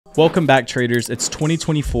Welcome back, traders. It's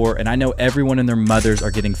 2024 and I know everyone and their mothers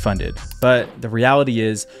are getting funded, but the reality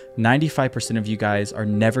is 95% of you guys are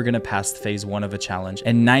never going to pass phase 1 of a challenge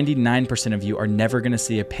and 99% of you are never going to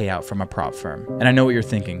see a payout from a prop firm. And I know what you're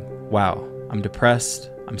thinking. Wow, I'm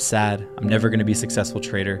depressed, I'm sad, I'm never going to be a successful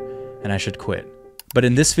trader and I should quit. But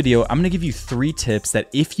in this video, I'm going to give you 3 tips that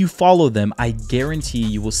if you follow them, I guarantee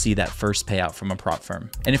you will see that first payout from a prop firm.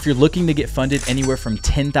 And if you're looking to get funded anywhere from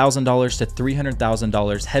 $10,000 to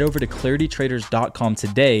 $300,000, head over to claritytraders.com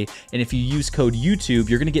today. And if you use code YouTube,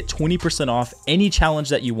 you're going to get 20% off any challenge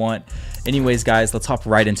that you want. Anyways, guys, let's hop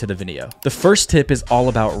right into the video. The first tip is all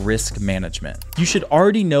about risk management. You should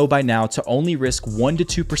already know by now to only risk 1 to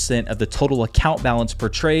 2% of the total account balance per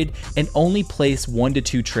trade and only place 1 to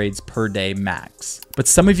 2 trades per day max. But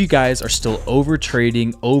some of you guys are still over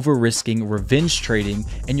trading, over risking, revenge trading,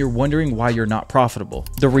 and you're wondering why you're not profitable.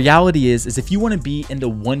 The reality is if you want to be in the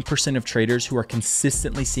 1% of traders who are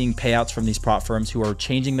consistently seeing payouts from these prop firms who are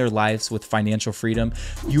changing their lives with financial freedom,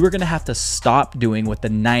 you are going to have to stop doing what the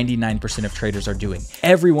 99% of traders are doing.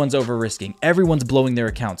 Everyone's over risking, everyone's blowing their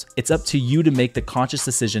accounts. It's up to you to make the conscious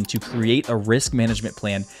decision to create a risk management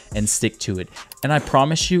plan and stick to it. And I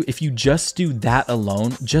promise you, if you just do that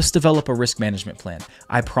alone, just develop a risk management plan,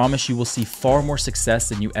 I promise you will see far more success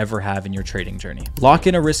than you ever have in your trading journey. Lock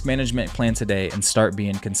in a risk management plan today and start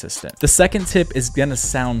being consistent. The second tip is gonna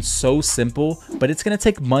sound so simple, but it's gonna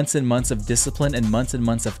take months and months of discipline and months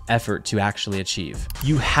of effort to actually achieve.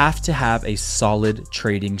 You have to have a solid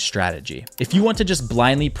trading strategy. If you want to just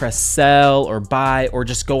blindly press sell or buy or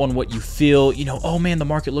just go on what you feel, oh man, the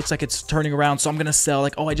market looks like it's turning around, so I'm gonna sell,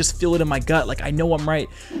 like, oh, I just feel it in my gut, like I know I'm right.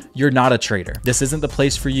 You're not a trader. This isn't the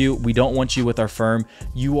place for you. We don't want you with our firm.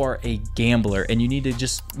 You are a gambler and you need to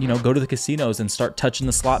just, go to the casinos and start touching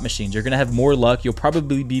the slot machines. You're going to have more luck. You'll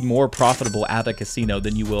probably be more profitable at a casino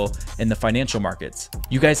than you will in the financial markets.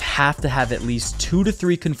 You guys have to have at least 2 to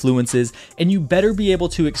 3 confluences, and you better be able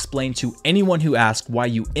to explain to anyone who asks why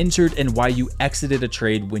you entered and why you exited a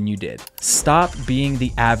trade when you did. Stop being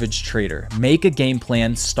the average trader. Make a game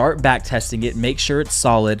plan, start back testing it, make sure it's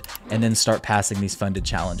solid, and then start passing these funded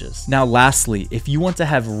challenges. Now, lastly, if you want to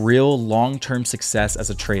have real long-term success as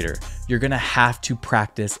a trader, you're gonna have to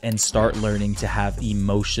practice and start learning to have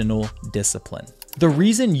emotional discipline. The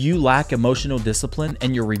reason you lack emotional discipline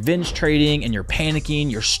and you're revenge trading and you're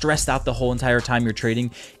panicking, you're stressed out the whole entire time you're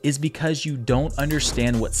trading, is because you don't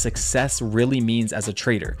understand what success really means as a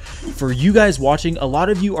trader. For you guys watching, a lot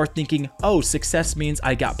of you are thinking, oh, success means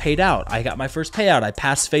I got paid out, I got my first payout, I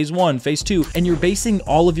passed phase 1, phase 2, and you're basing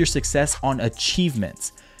all of your success on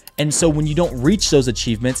achievements. And so when you don't reach those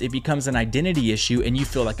achievements, it becomes an identity issue and you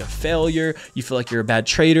feel like a failure. You feel like you're a bad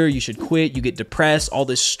trader. You should quit. You get depressed, all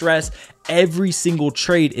this stress. Every single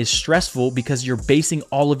trade is stressful because you're basing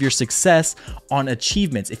all of your success on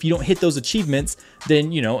achievements. If you don't hit those achievements,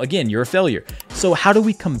 then, again, you're a failure. So how do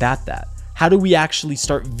we combat that? How do we actually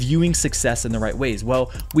start viewing success in the right ways?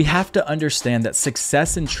 Well, we have to understand that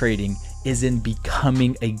success in trading is in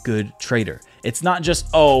becoming a good trader. It's not just,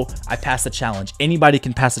 oh, I passed a challenge. Anybody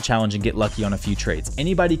can pass a challenge and get lucky on a few trades.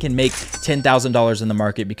 Anybody can make $10,000 in the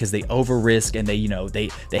market because they over risk and they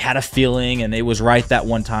had a feeling and they was right that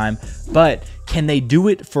one time. But can they do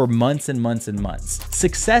it for months and months and months?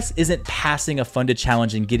 Success isn't passing a funded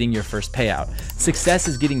challenge and getting your first payout. Success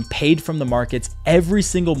is getting paid from the markets every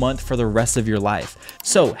single month for the rest of your life.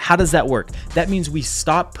 So how does that work? That means we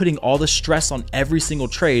stop putting all the stress on every single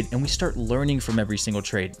trade and we start learning from every single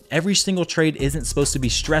trade. Every single trade isn't supposed to be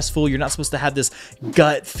stressful. You're not supposed to have this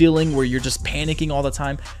gut feeling where you're just panicking all the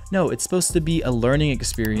time. No, it's supposed to be a learning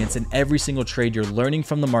experience. In every single trade, you're learning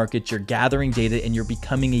from the market, you're gathering data, and you're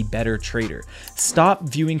becoming a better trader. Stop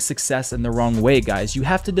viewing success in the wrong way, guys. You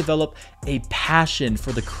have to develop a passion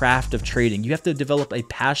for the craft of trading. You have to develop a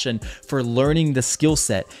passion for learning the skill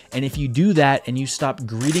set. And if you do that and you stop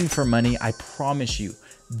greeding for money, I promise you,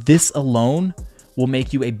 this alone will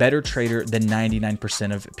make you a better trader than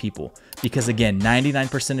 99% of people. Because again,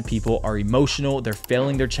 99% of people are emotional, they're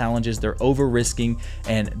failing their challenges, they're over risking,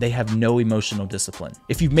 and they have no emotional discipline.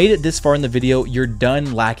 If you've made it this far in the video, you're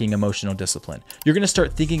done lacking emotional discipline. You're gonna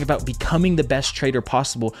start thinking about becoming the best trader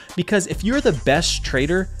possible, because if you're the best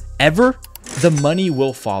trader ever, the money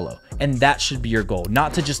will follow. And that should be your goal,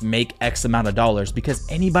 not to just make X amount of dollars, because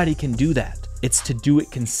anybody can do that. It's to do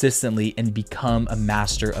it consistently and become a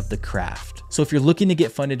master of the craft. So if you're looking to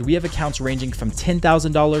get funded, we have accounts ranging from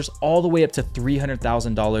 $10,000 all the way up to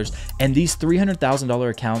 $300,000. And these $300,000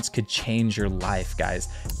 accounts could change your life, guys.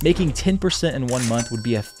 Making 10% in 1 month would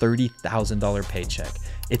be a $30,000 paycheck.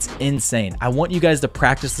 It's insane. I want you guys to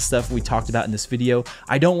practice the stuff we talked about in this video.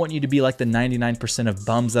 I don't want you to be like the 99% of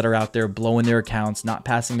bums that are out there blowing their accounts, not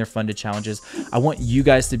passing their funded challenges. I want you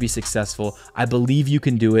guys to be successful. I believe you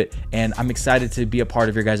can do it, and I'm excited to be a part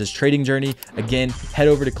of your guys' trading journey. Again, head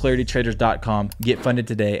over to claritytraders.com, get funded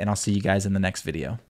today, and I'll see you guys in the next video.